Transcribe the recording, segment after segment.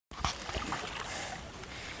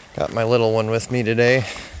Got my little one with me today.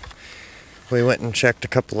 We went and checked a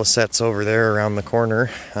couple of sets over there around the corner.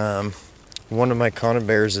 One of my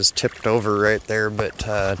conibears is tipped over right there,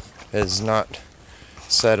 but is not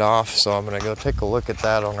set off, so I'm gonna go take a look at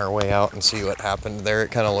that on our way out and see what happened there.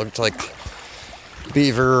 It kind of looked like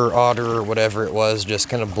beaver or otter or whatever it was just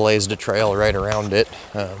kind of blazed a trail right around it.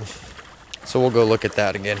 So we'll go look at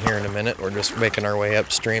that again here in a minute. We're just making our way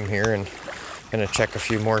upstream here and gonna check a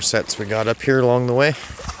few more sets we got up here along the way.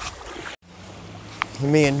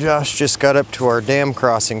 Me and Josh just got up to our dam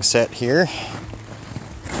crossing set here.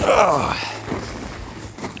 Oh.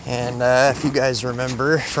 And if you guys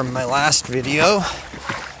remember from my last video,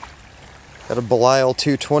 got a Belial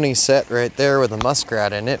 220 set right there with a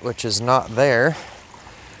muskrat in it, which is not there.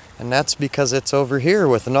 And that's because it's over here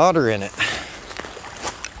with an otter in it.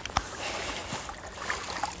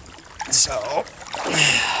 So,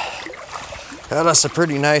 got us a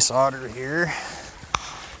pretty nice otter here.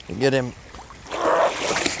 To get him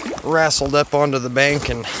wrestled up onto the bank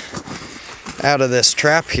and out of this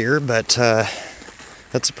trap here, but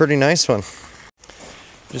that's a pretty nice one.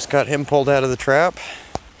 Just got him pulled out of the trap.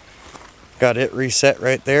 Got it reset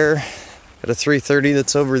right there. Got a 330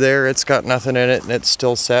 that's over there. It's got nothing in it and it's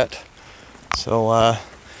still set. So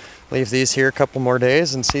leave these here a couple more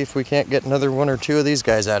days and see if we can't get another one or two of these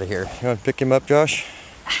guys out of here. You want to pick him up, Josh?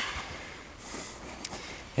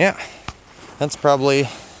 Yeah, that's probably,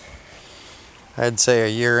 I'd say,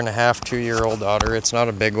 a 1.5 to 2-year-old otter. It's not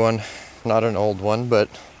a big one, not an old one, but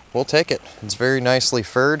we'll take it. It's very nicely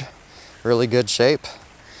furred, really good shape.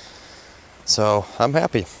 So I'm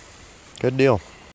happy. Good deal.